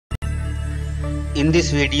In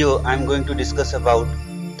this video, I am going to discuss about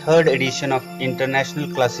third edition of International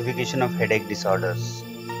Classification of Headache Disorders.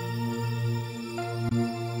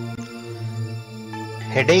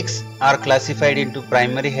 Headaches are classified into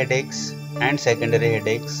primary headaches and secondary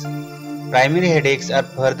headaches. Primary headaches are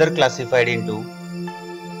further classified into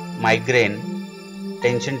migraine,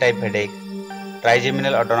 tension type headache,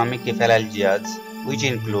 trigeminal autonomic cephalalgias, which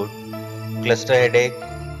include cluster headache,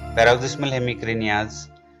 paroxysmal hemicranias,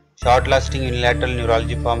 short-lasting unilateral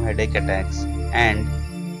neuralgiform headache attacks, and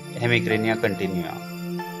hemicrania continua.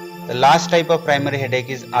 The last type of primary headache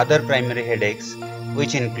is other primary headaches,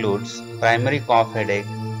 which includes primary cough headache,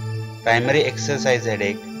 primary exercise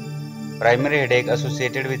headache, primary headache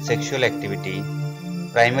associated with sexual activity,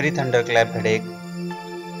 primary thunderclap headache,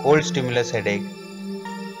 cold stimulus headache,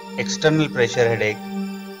 external pressure headache,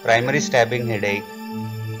 primary stabbing headache,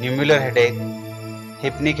 nummular headache,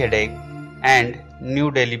 hypnic headache, and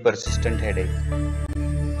new daily persistent headache.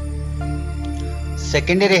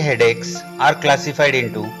 Secondary headaches are classified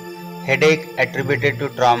into headache attributed to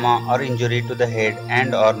trauma or injury to the head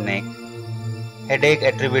and or neck, headache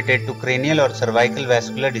attributed to cranial or cervical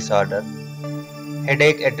vascular disorder,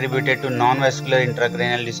 headache attributed to non-vascular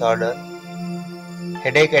intracranial disorder,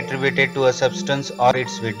 headache attributed to a substance or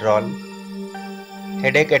its withdrawal,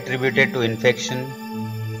 headache attributed to infection,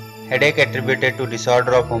 headache attributed to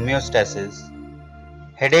disorder of homeostasis,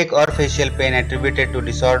 headache or facial pain attributed to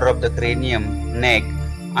disorder of the cranium, neck,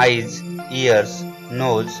 eyes, ears,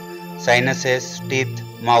 nose, sinuses, teeth,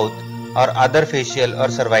 mouth, or other facial or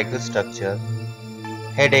cervical structure,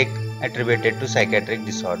 headache attributed to psychiatric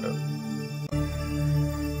disorder.